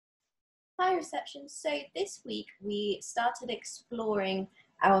Hi Reception. So this week we started exploring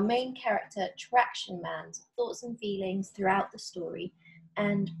our main character Traction Man's thoughts and feelings throughout the story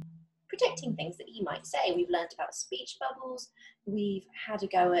and predicting things that he might say. We've learned about speech bubbles, we've had a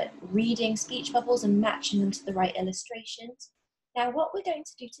go at reading speech bubbles and matching them to the right illustrations. Now what we're going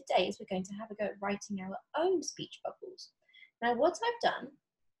to do today is we're going to have a go at writing our own speech bubbles. Now what I've done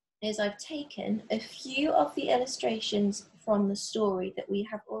is I've taken a few of the illustrations from the story that we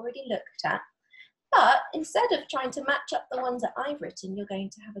have already looked at, but instead of trying to match up the ones that I've written, you're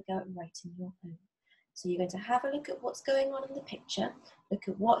going to have a go at writing your own. So you're going to have a look at what's going on in the picture, look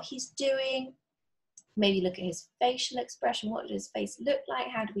at what he's doing, maybe look at his facial expression, what does his face look like,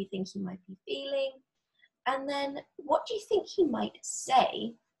 how do we think he might be feeling, and then what do you think he might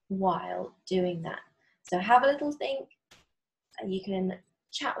say while doing that? So have a little think, you can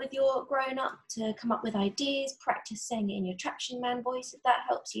chat with your grown-up to come up with ideas, practice saying it in your Traction Man voice if that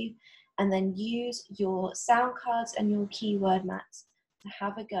helps you, and then use your sound cards and your keyword mats to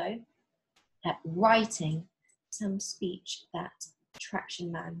have a go at writing some speech that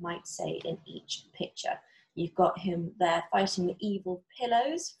Traction Man might say in each picture. You've got him there fighting the evil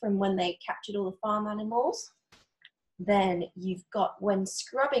pillows from when they captured all the farm animals. Then you've got when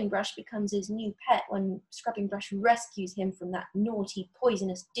Scrubbing Brush becomes his new pet, when Scrubbing Brush rescues him from that naughty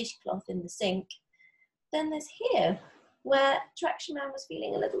poisonous dishcloth in the sink. Then there's here, where Traction Man was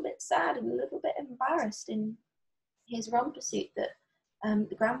feeling a little bit sad and a little bit embarrassed in his romper suit that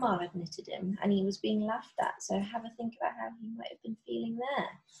the grandma had knitted him, and he was being laughed at. So have a think about how he might have been feeling there.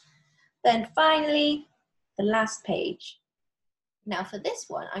 Then finally, the last page. Now for this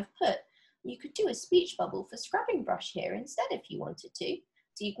one, I've put, you could do a speech bubble for Scrubbing Brush here instead if you wanted to.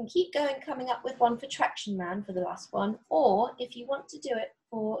 So you can keep going, coming up with one for Traction Man for the last one, or if you want to do it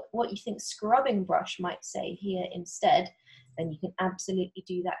for what you think Scrubbing Brush might say here instead, then you can absolutely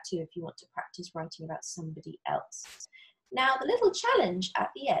do that too if you want to practice writing about somebody else. Now the little challenge at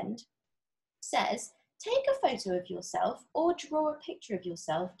the end says, take a photo of yourself or draw a picture of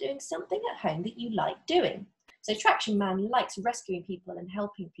yourself doing something at home that you like doing. So Traction Man likes rescuing people and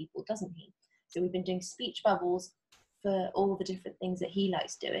helping people, doesn't he? So we've been doing speech bubbles for all the different things that he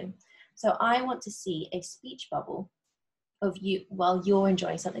likes doing. So I want to see a speech bubble of you while you're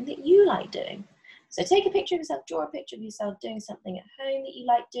enjoying something that you like doing. So take a picture of yourself, draw a picture of yourself doing something at home that you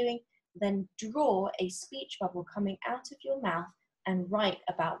like doing, then draw a speech bubble coming out of your mouth and write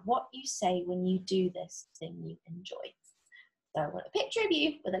about what you say when you do this thing you enjoy. So I want a picture of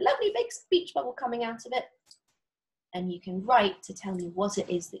you with a lovely big speech bubble coming out of it, and you can write to tell me what it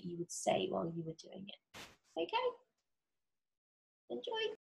is that you would say while you were doing it. Okay? Enjoy.